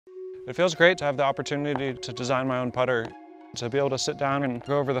It feels great to have the opportunity to design my own putter, to be able to sit down and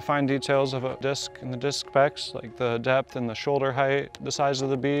go over the fine details of a disc and the disc specs, like the depth and the shoulder height, the size of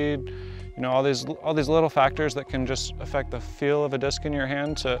the bead, you know, all these little factors that can just affect the feel of a disc in your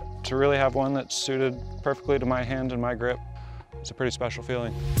hand to really have one that's suited perfectly to my hand and my grip. It's a pretty special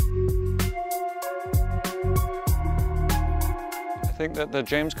feeling. I think that the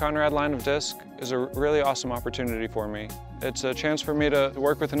James Conrad line of disc is a really awesome opportunity for me. It's a chance for me to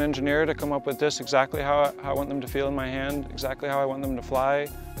work with an engineer to come up with discs exactly how I want them to feel in my hand, exactly how I want them to fly.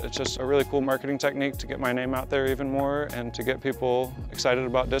 It's just a really cool marketing technique to get my name out there even more and to get people excited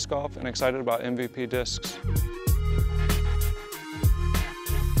about disc golf and excited about MVP discs.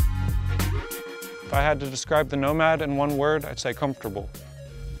 If I had to describe the Nomad in one word, I'd say comfortable.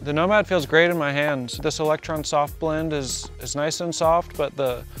 The Nomad feels great in my hands. This Electron soft blend is nice and soft, but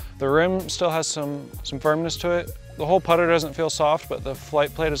the rim still has some firmness to it. The whole putter doesn't feel soft, but the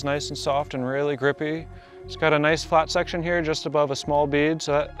flight plate is nice and soft and really grippy. It's got a nice flat section here just above a small bead,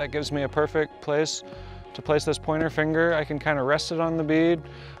 so that gives me a perfect place to place this pointer finger. I can kind of rest it on the bead.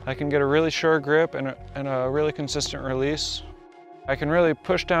 I can get a really sure grip and a really consistent release. I can really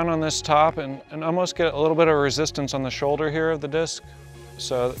push down on this top and almost get a little bit of resistance on the shoulder here of the disc.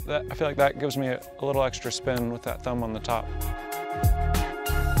 So I feel like that gives me a little extra spin with that thumb on the top.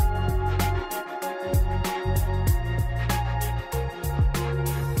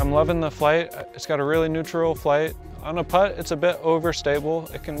 I'm loving the flight. It's got a really neutral flight. On a putt, it's a bit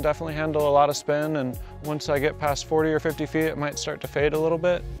overstable. It can definitely handle a lot of spin, and once I get past 40 or 50 feet, it might start to fade a little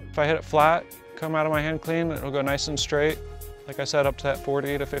bit. If I hit it flat, come out of my hand clean, it'll go nice and straight. Like I said, up to that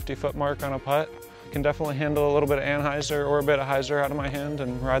 40 to 50 foot mark on a putt. Can definitely handle a little bit of anhyzer or a bit of hyzer out of my hand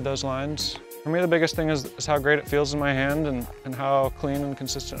and ride those lines. For me, the biggest thing is how great it feels in my hand and how clean and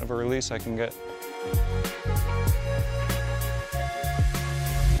consistent of a release I can get.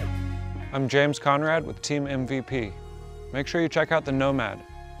 I'm James Conrad with Team MVP. Make sure you check out the Nomad.